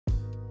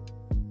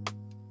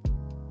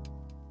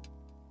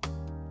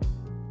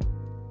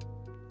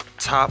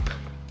Top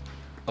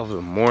of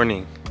the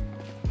morning,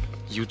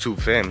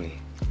 YouTube family.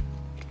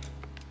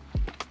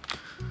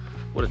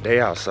 What a day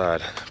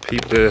outside.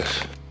 Peep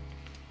this.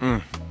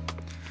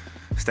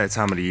 It's that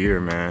time of the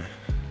year, man.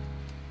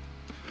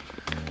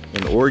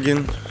 In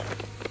Oregon,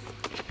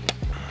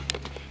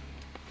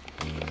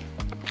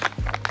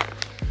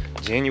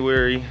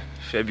 January,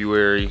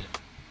 February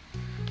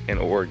in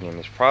Oregon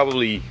is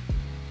probably,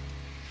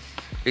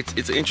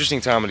 it's an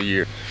interesting time of the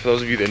year. For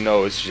those of you that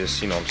know, it's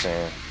just, you know what I'm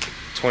saying,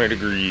 20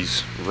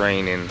 degrees,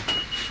 raining,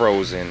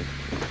 frozen,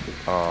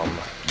 all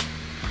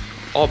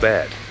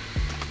bad.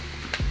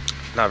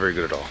 Not very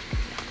good at all.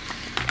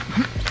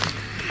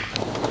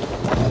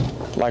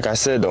 Like I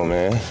said though,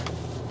 man,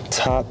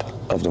 top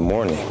of the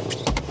morning.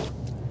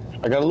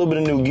 I got a little bit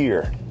of new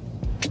gear,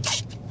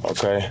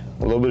 okay?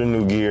 A little bit of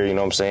new gear, you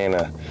know what I'm saying,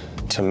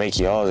 to make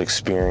y'all's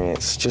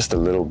experience just a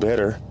little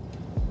better.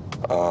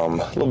 A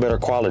little better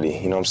quality,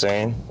 you know what I'm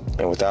saying?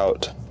 And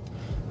without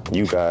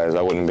you guys,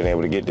 I wouldn't have been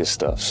able to get this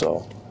stuff,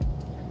 so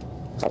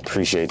I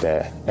appreciate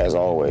that, as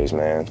always,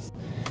 man.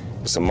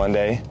 It's a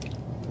Monday.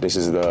 This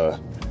is the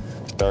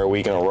third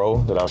week in a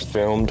row that I've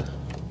filmed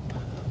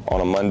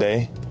on a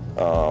Monday.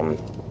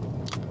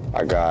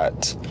 I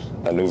got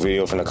a new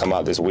video finna come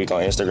out this week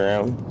on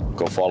Instagram.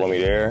 Go follow me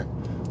there.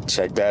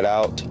 Check that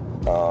out.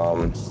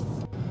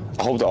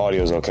 I hope the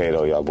audio is okay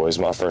though, y'all boys.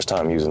 It's my first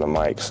time using the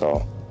mic,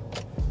 so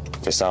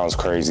if it sounds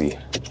crazy,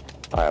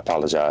 I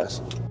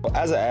apologize.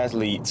 As an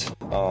athlete,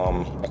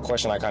 a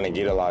question I kind of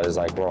get a lot is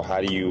like, bro, how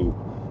do you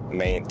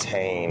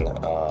maintain,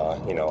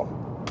 you know,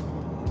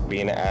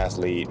 being an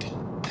athlete,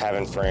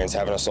 having friends,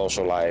 having a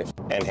social life,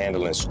 and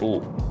handling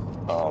school?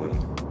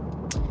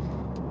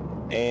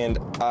 And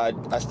I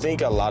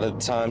think a lot of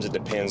times it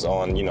depends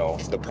on, you know,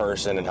 the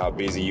person and how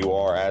busy you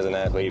are as an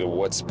athlete or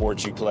what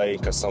sports you play,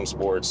 because some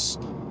sports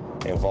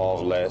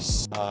involve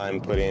less time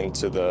put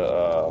into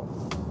the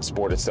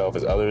sport itself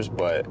as others.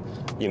 But,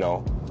 you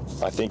know,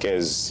 I think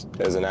as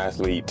an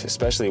athlete,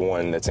 especially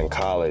one that's in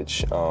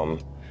college,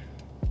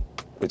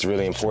 it's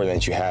really important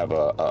that you have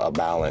a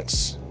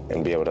balance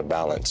and be able to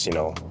balance, you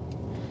know,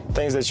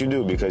 things that you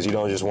do, because you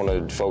don't just want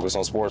to focus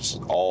on sports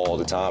all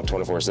the time,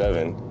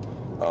 24/7.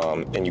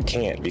 And you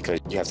can't, because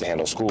you have to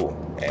handle school.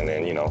 And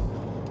then, you know,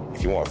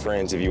 if you want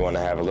friends, if you want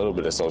to have a little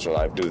bit of social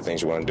life, do the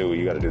things you want to do,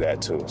 you got to do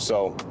that too.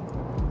 So,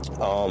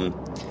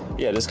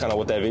 yeah, this is kind of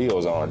what that video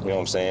is on, you know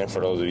what I'm saying? For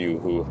those of you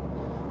who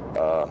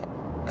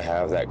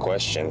have that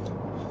question,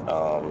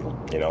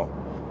 you know,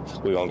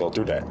 we're going to go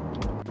through that.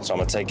 So I'm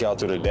going to take y'all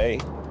through the day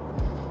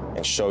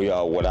and show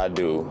y'all what I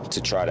do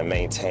to try to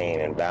maintain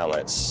and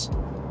balance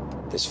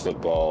this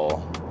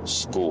football,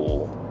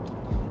 school,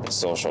 and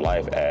social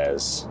life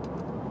as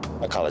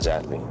a college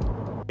athlete.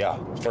 Yeah,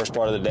 first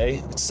part of the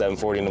day, it's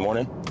 7:40 in the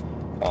morning.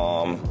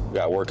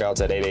 Got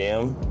workouts at 8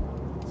 a.m.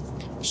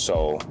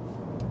 So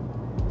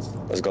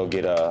let's go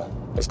get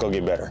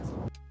better.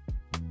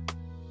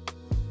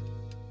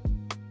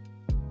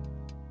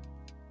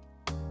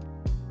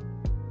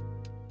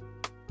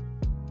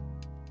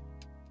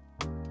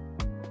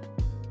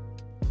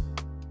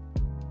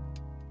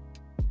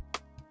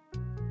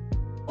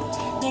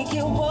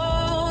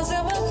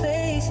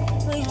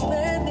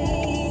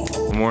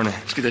 Good morning.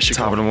 Let's get that shit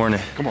Top going. of the morning.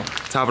 Come on.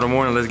 Top of the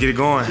morning, let's get it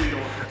going.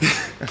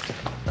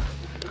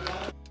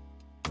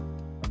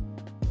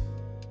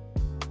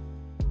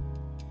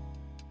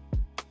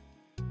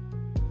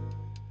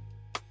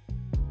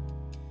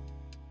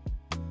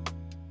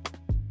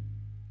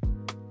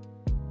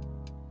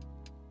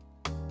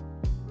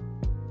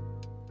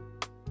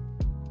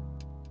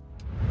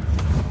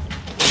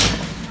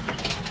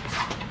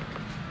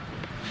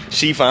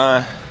 She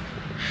fine,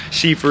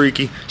 she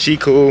freaky, she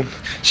cool,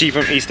 she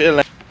from East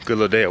Atlanta. Good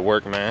little day at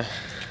work, man.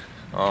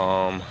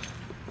 Now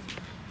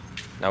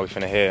we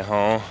finna head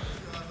home.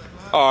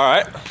 All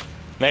right,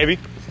 maybe.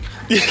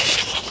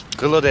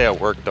 Good little day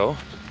at work though.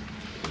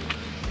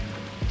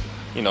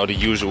 You know, the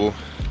usual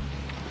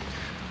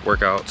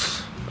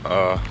workouts,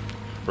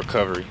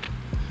 recovery,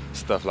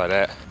 stuff like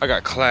that. I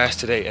got class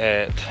today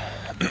at,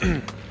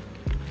 I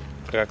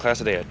got class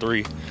today at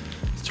 3.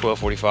 It's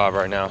 12:45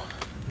 right now.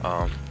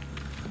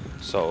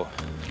 So,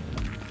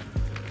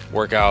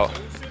 workout.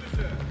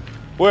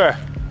 Where?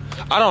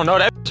 I don't know,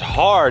 that's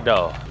hard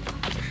though.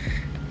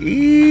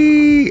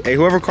 Hey,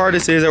 whoever car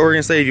this is at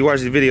Oregon State, if you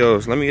watch these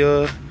videos, let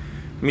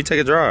me take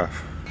a drive.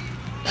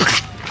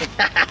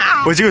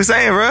 What you were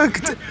saying, bro?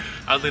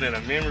 I was looking at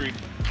a memory.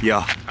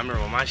 Yeah. I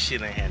remember when my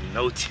shit ain't had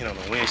no tint on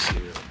the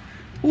windshield.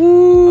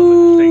 Ooh. I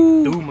was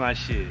looking through my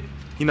shit.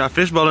 You not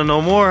fishbowling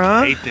no more,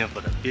 huh? 8 them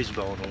for the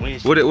fishbowl on the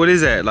windshield. What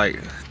is that, like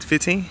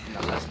 15?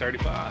 No, that's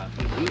 35.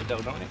 It's good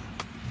though, don't it?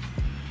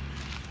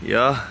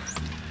 Yeah.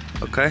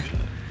 Okay.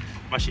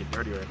 My shit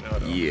 30 right now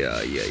though.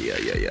 Yeah.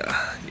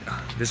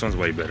 This one's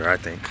way better, I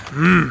think.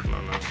 No.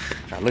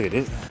 Now look at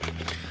this.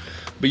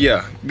 But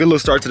yeah, good little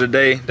start to the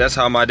day. That's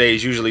how my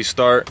days usually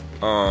start,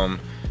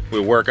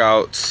 with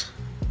workouts,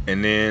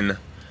 and then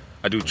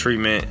I do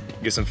treatment,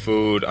 get some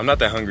food. I'm not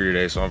that hungry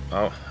today, so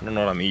I don't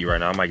know what I'm eating right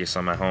now. I might get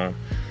some at home,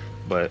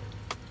 but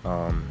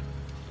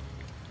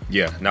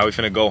yeah, now we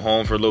finna go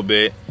home for a little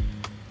bit,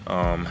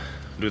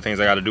 do things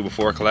I gotta do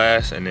before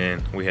class, and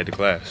then we head to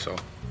class. So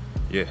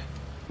yeah.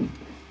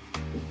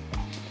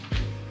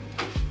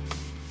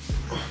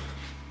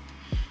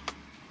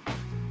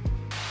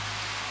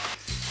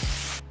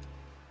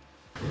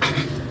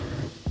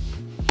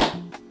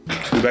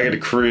 We're back at the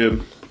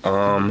crib.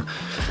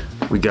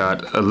 We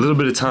got a little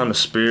bit of time to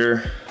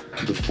spare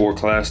before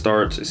class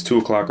starts. It's 2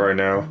 o'clock right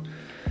now.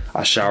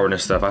 I showered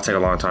and stuff. I take a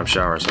long time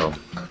showering, so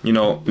you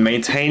know,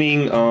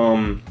 maintaining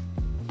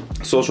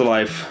social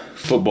life,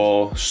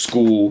 football,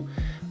 school,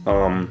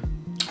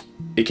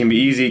 it can be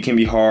easy, it can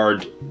be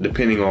hard,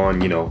 depending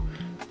on, you know,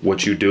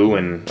 what you do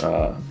and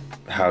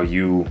how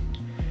you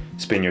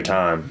spend your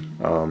time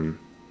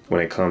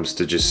when it comes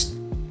to just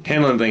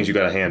handling things you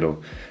gotta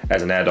handle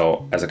as an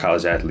adult, as a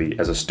college athlete,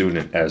 as a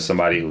student, as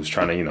somebody who's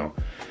trying to, you know,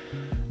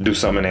 do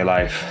something in their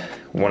life,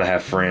 want to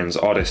have friends,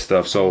 all this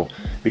stuff. So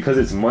because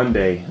it's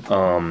Monday,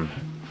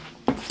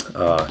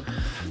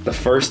 the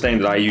first thing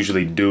that I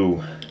usually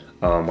do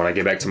when I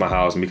get back to my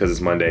house, and because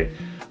it's Monday,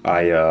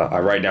 I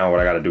write down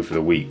what I got to do for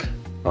the week,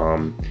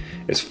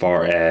 as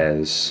far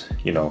as,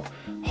 you know,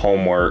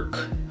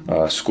 homework,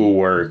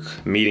 schoolwork,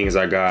 meetings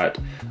I got,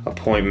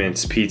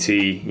 appointments, PT,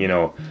 you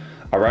know,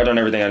 I write down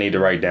everything I need to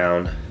write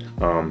down.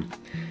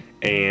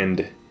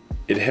 And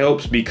it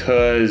helps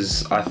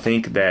because I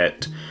think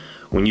that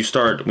when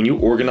you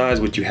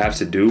organize what you have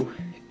to do,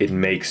 it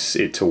makes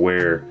it to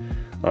where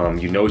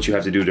you know what you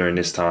have to do during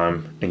this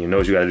time, and you know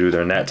what you got to do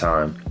during that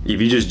time. If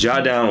you just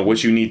jot down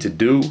what you need to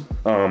do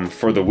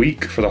for the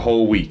week, for the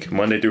whole week,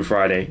 Monday through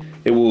Friday,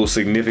 it will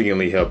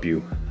significantly help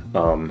you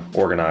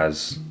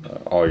organize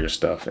all your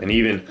stuff. And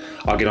even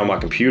I'll get on my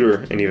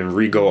computer and even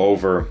re-go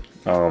over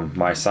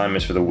my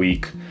assignments for the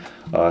week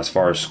as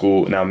far as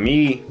school. Now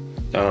me,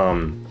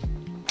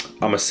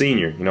 I'm a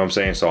senior, you know what I'm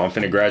saying? So I'm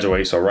finna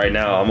graduate. So right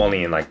now I'm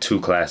only in like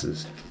 2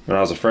 classes. When I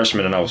was a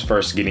freshman and I was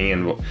first getting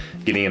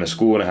into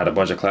school and I had a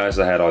bunch of classes,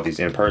 I had all these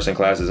in-person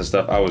classes and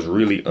stuff, I was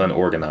really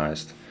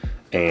unorganized.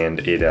 And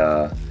it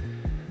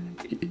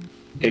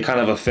kind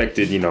of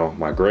affected, you know,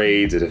 my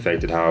grades. It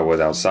affected how I was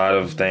outside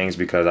of things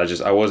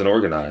because I wasn't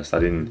organized. I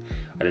didn't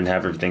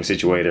have everything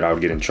situated. I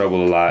would get in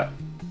trouble a lot.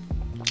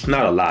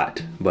 Not a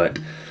lot, but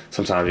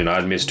sometimes, you know,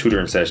 I'd miss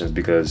tutoring sessions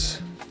because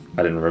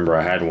I didn't remember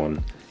I had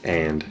one.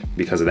 And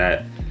because of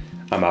that,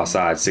 I'm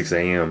outside 6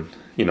 a.m.,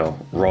 you know,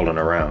 rolling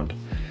around.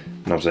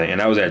 You know what I'm saying?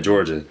 And I was at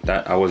Georgia.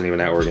 I wasn't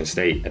even at Oregon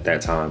State at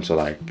that time. So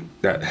like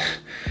that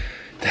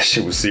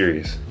shit was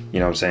serious. You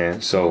know what I'm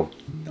saying? So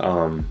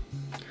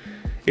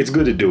it's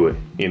good to do it.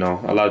 You know,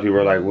 a lot of people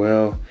are like,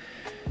 well,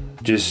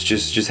 just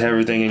have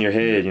everything in your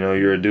head. You know,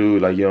 you're a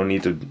dude. Like, you don't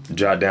need to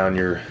jot down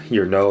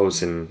your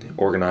notes and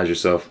organize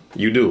yourself.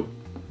 You do.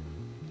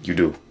 You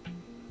do.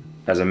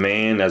 As a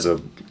man, as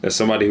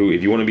somebody who,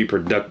 if you want to be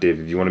productive,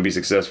 if you want to be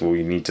successful,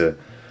 you need to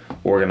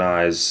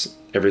organize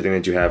everything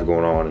that you have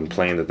going on and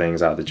plan the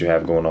things out that you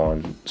have going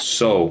on.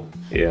 So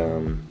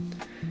in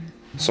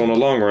the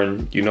long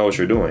run, you know what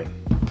you're doing.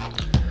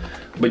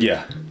 But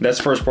yeah, that's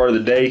the first part of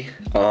the day.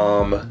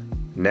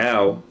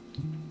 Now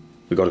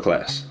we go to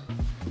class.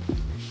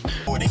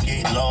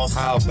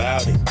 How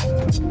about it?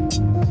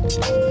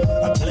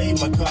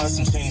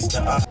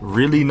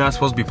 Really not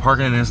supposed to be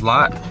parking in this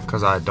lot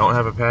because I don't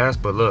have a pass,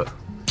 but look,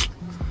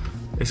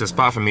 it's a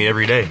spot for me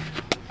every day.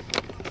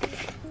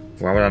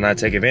 Why would I not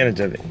take advantage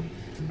of it?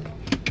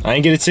 I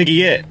ain't get a ticket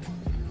yet.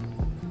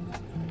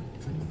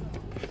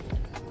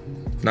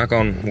 Knock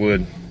on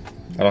wood.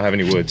 I don't have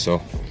any wood,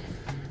 so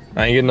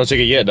I ain't getting no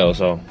ticket yet though,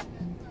 so.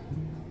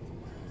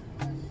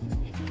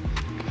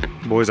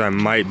 Boys, I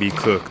might be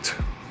cooked.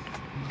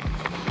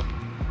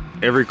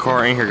 Every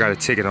car in here got a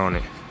ticket on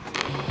it.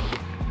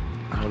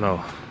 I don't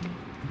know.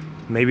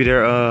 Maybe they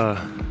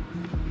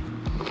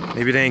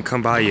ain't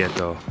come by yet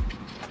though.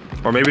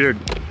 Or maybe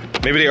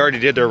they already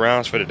did their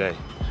rounds for the day.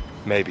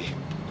 Maybe.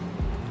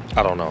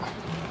 I don't know.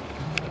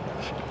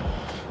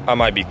 I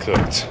might be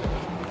cooked.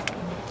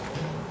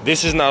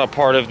 This is not a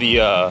part of the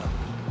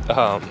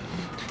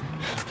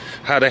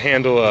how to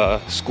handle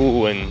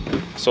school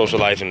and social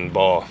life and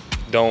ball.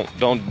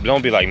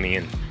 Don't be like me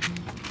and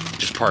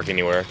just park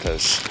anywhere,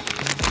 cause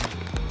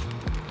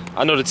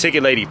I know the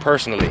ticket lady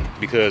personally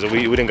because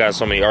we done got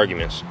so many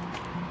arguments.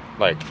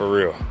 Like, for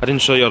real. I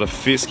didn't show y'all the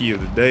fisky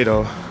of the day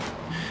though.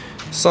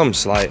 Something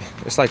slight.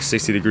 It's like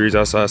 60 degrees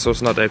outside, so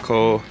it's not that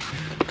cold.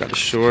 Got the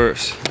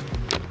shorts.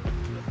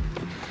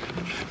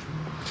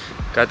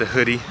 Got the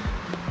hoodie.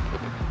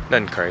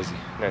 Nothing crazy.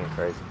 Nothing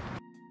crazy.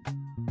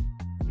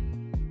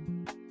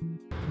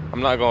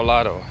 I'm not gonna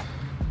lie though.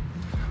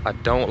 I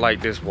don't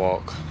like this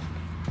walk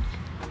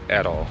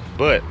at all.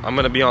 But I'm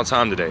gonna be on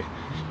time today.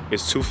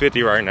 It's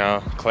 2:50 right now.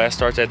 Class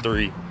starts at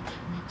 3.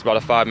 It's about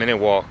a 5-minute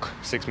walk,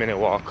 6-minute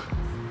walk.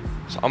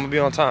 So I'm gonna be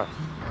on time.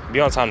 Be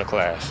on time to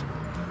class.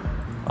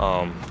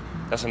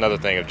 That's another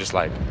thing of just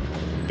like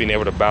being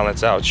able to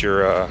balance out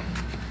your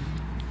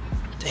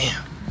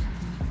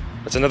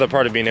that's another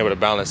part of being able to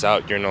balance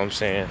out, you know what I'm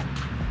saying,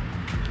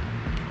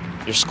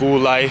 your school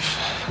life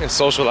and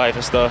social life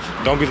and stuff.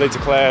 Don't be late to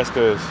class,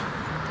 because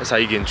that's how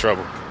you get in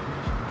trouble.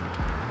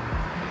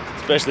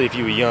 especially if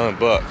you a young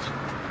buck. You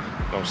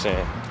know what I'm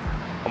saying?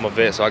 I'm a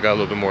vet, so I got a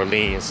little bit more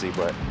leniency,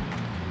 but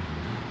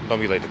don't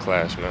be late to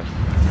class, man.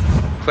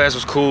 Class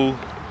was cool,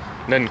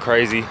 nothing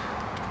crazy. You know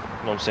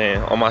what I'm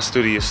saying? All my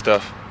studious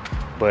stuff.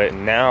 But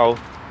now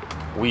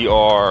we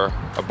are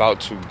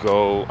about to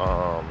go,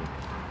 I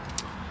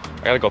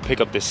gotta go pick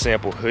up this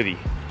sample hoodie.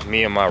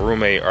 Me and my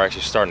roommate are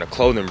actually starting a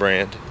clothing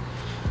brand.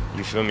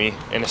 You feel me?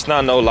 And it's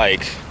not no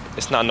like,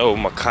 it's not no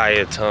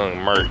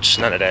makiyatongue merch,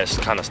 none of that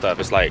kind of stuff.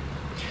 It's like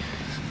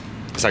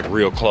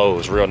real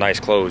clothes, real nice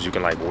clothes you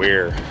can like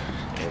wear,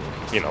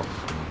 and, you know,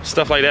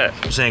 stuff like that.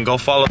 I'm saying go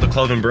follow the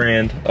clothing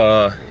brand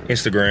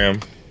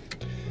Instagram,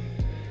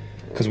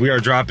 because we are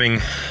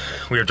dropping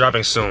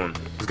soon.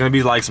 It's gonna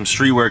be like some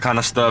streetwear kind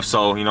of stuff.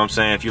 So you know what I'm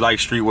saying, if you like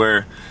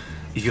streetwear,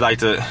 if you like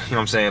to, you know what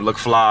I'm saying, look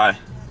fly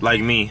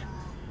like me,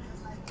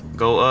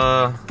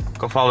 go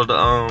follow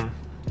the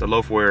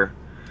Loafwear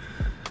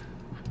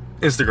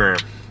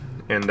Instagram.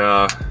 And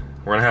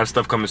we're gonna have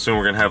stuff coming soon.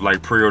 We're gonna have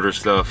like pre-order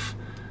stuff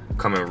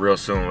coming real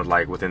soon,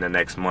 like within the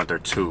next month or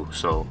two.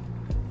 So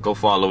go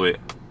follow it.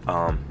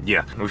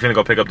 Yeah, we're finna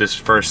go pick up this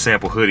first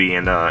sample hoodie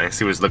and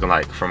see what it's looking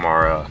like from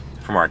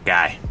our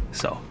guy.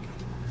 So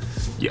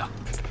yeah,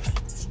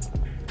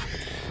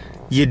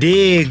 you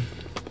dig?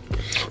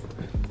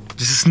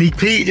 Just a sneak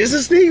peek. Just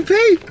a sneak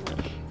peek.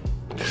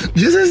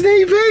 Just a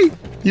sneak peek.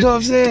 You know what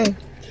I'm saying?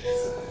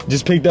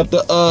 Just picked up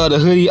the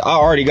hoodie. I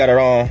already got it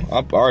on.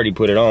 I already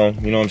put it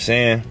on. You know what I'm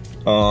saying?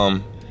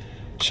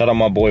 Shout out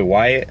my boy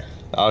Wyatt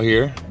out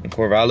here in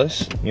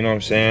Corvallis. You know what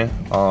I'm saying?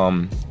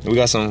 We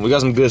got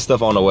some good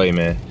stuff on the way,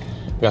 man.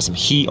 We got some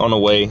heat on the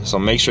way. So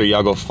make sure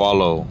y'all go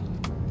follow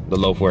the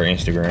Loafwear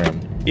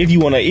Instagram. If you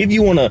wanna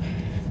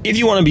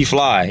be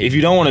fly. If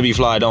you don't wanna be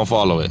fly, don't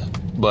follow it.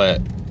 But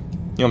you know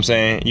what I'm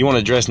saying? You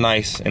wanna dress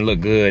nice and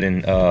look good,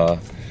 and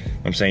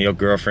I'm saying your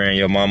girlfriend,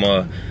 your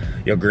mama,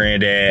 your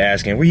granddad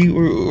asking, where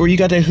you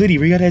got that hoodie?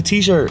 Where you got that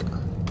t-shirt? You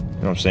know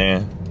what I'm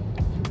saying?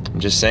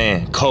 I'm just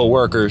saying,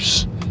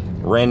 co-workers,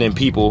 random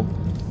people, you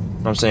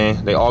know what I'm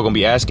saying? They all gonna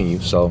be asking you.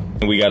 So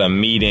we got a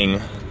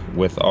meeting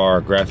with our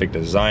graphic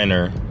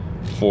designer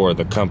for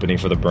the company,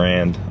 for the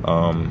brand,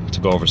 to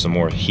go over some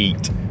more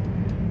heat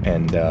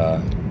and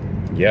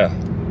yeah,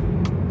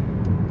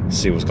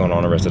 see what's going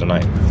on the rest of the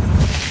night.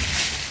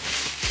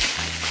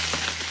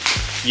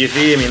 You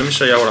feel me? Let me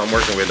show y'all what I'm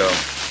working with though.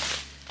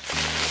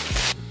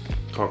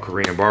 Called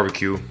Korean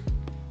barbecue.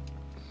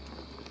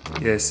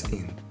 Yes,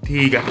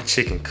 indeed. Got the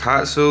chicken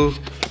katsu.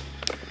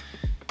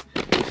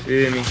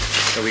 Feel me?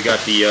 And we got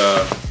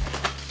the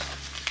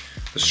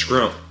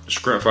shrimp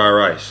fried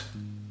rice.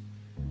 You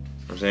know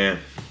what I'm saying?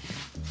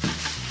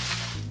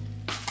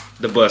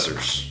 The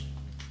bussers,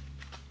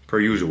 per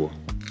usual.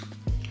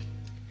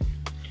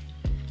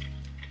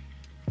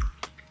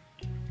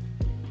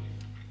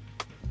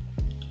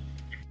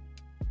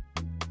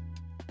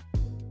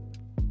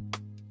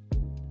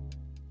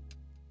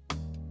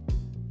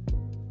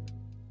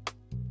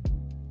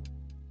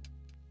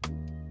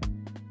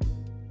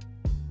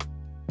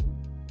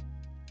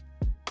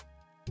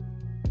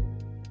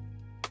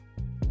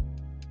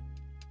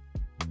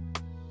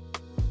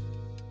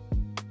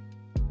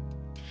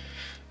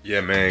 Yeah,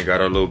 man,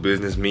 got our little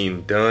business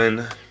meeting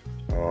done.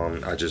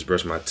 I just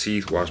brushed my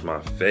teeth, washed my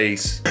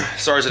face.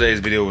 Sorry today's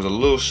video was a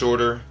little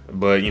shorter,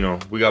 but you know,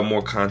 we got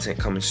more content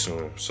coming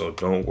soon. So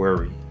don't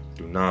worry,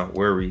 do not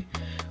worry.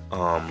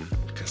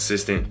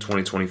 Consistent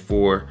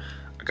 2024,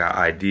 I got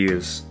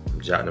ideas,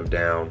 I'm jotting them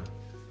down,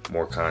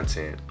 more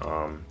content.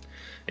 And,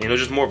 you know,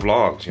 just more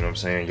vlogs, you know what I'm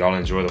saying? Y'all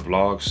enjoy the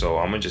vlogs, so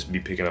I'm gonna just be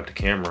picking up the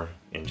camera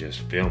and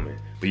just filming.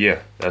 But yeah,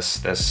 that's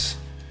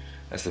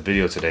the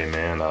video today,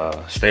 man.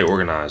 Stay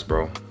organized,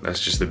 bro. That's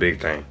just the big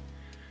thing.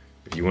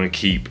 If you want to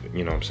keep,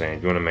 you know what I'm saying,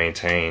 if you want to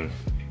maintain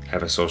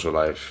having social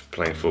life,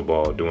 playing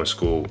football, doing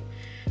school,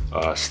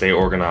 stay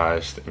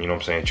organized, you know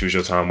what I'm saying, choose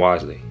your time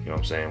wisely. You know what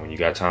I'm saying? When you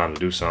got time to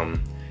do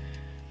something,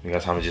 you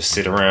got time to just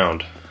sit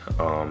around.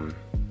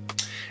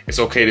 It's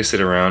okay to sit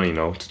around, you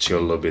know, to chill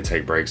a little bit,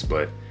 take breaks,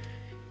 but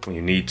when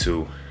you need to, you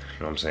know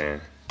what I'm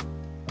saying,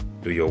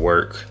 do your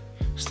work,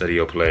 study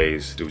your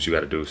plays, do what you got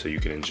to do so you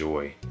can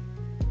enjoy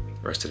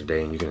rest of the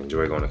day and you can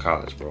enjoy going to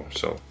college, bro.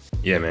 So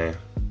yeah, man,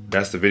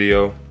 that's the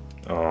video.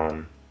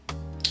 I'm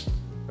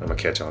gonna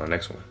catch you on the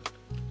next one.